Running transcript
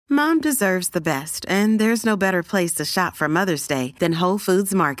Mom deserves the best, and there's no better place to shop for Mother's Day than Whole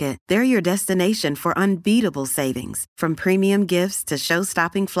Foods Market. They're your destination for unbeatable savings, from premium gifts to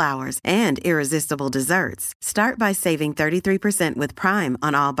show-stopping flowers and irresistible desserts. Start by saving 33% with Prime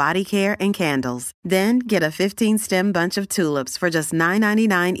on all body care and candles. Then get a 15-stem bunch of tulips for just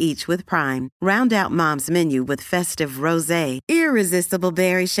 $9.99 each with Prime. Round out Mom's menu with festive rosé, irresistible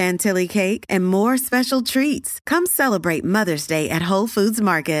berry chantilly cake, and more special treats. Come celebrate Mother's Day at Whole Foods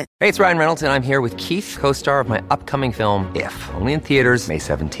Market. Hey, it's Ryan Reynolds, and I'm here with Keith, co-star of my upcoming film, If, only in theaters May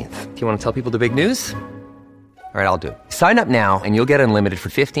 17th. Do you want to tell people the big news? All right, I'll do it. Sign up now and you'll get unlimited for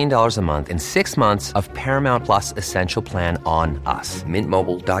 $15 a month and 6 months of Paramount Plus Essential Plan on us.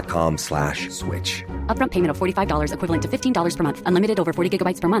 MintMobile.com/switch. Upfront payment of $45 equivalent to $15 per month. Unlimited over 40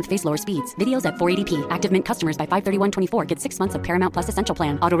 gigabytes per month. Face lower speeds. Videos at 480p. Active Mint customers by 531.24 get 6 months of Paramount Plus Essential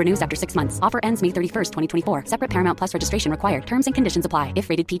Plan. Auto renews after 6 months. Offer ends May 31st, 2024. Separate Paramount Plus registration required. Terms and conditions apply if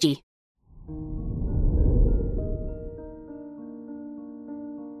rated PG.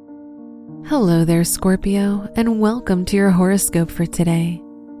 Hello there, Scorpio, and welcome to your horoscope for today,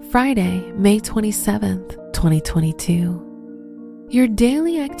 Friday, May 27th, 2022. Your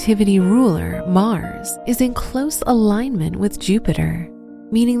daily activity ruler, Mars, is in close alignment with Jupiter,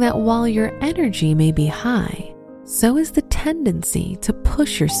 meaning that while your energy may be high, so is the tendency to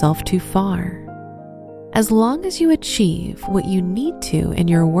push yourself too far. As long as you achieve what you need to in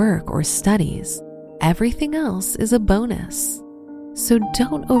your work or studies, everything else is a bonus. So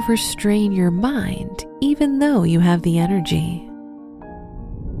don't overstrain your mind, even though you have the energy.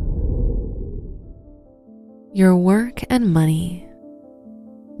 Your work and money.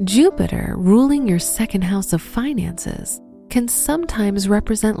 Jupiter, ruling your second house of finances, can sometimes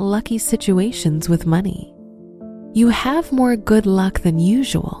represent lucky situations with money. You have more good luck than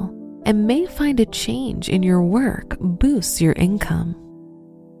usual and may find a change in your work boosts your income.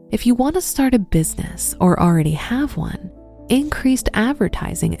 If you want to start a business or already have one, increased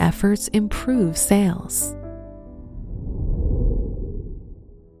advertising efforts improve sales.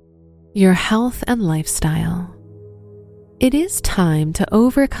 Your health and lifestyle. It is time to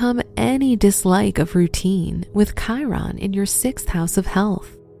overcome any dislike of routine with Chiron in your 6th house of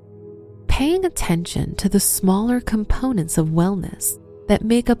health. Paying attention to the smaller components of wellness that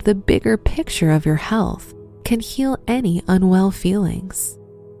make up the bigger picture of your health can heal any unwell feelings.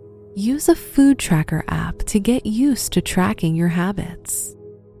 Use a food tracker app to get used to tracking your habits.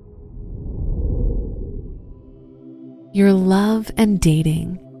 Your love and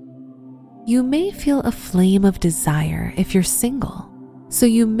dating. You may feel a flame of desire if you're single, so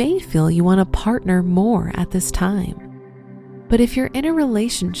you may feel you want a partner more at this time. But if you're in a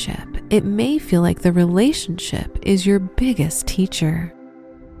relationship, it may feel like the relationship is your biggest teacher.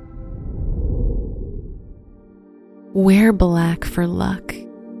 Wear black for luck.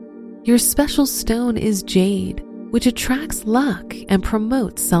 Your special stone is jade, which attracts luck and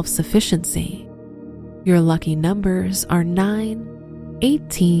promotes self-sufficiency. Your lucky numbers are 9,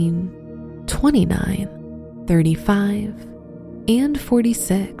 18, 29, 35, and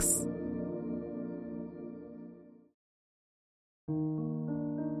 46.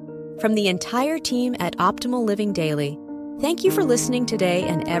 From the entire team at Optimal Living Daily, thank you for listening today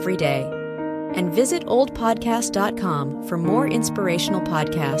and every day. And visit oldpodcast.com for more inspirational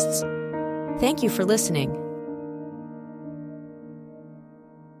podcasts. Thank you for listening.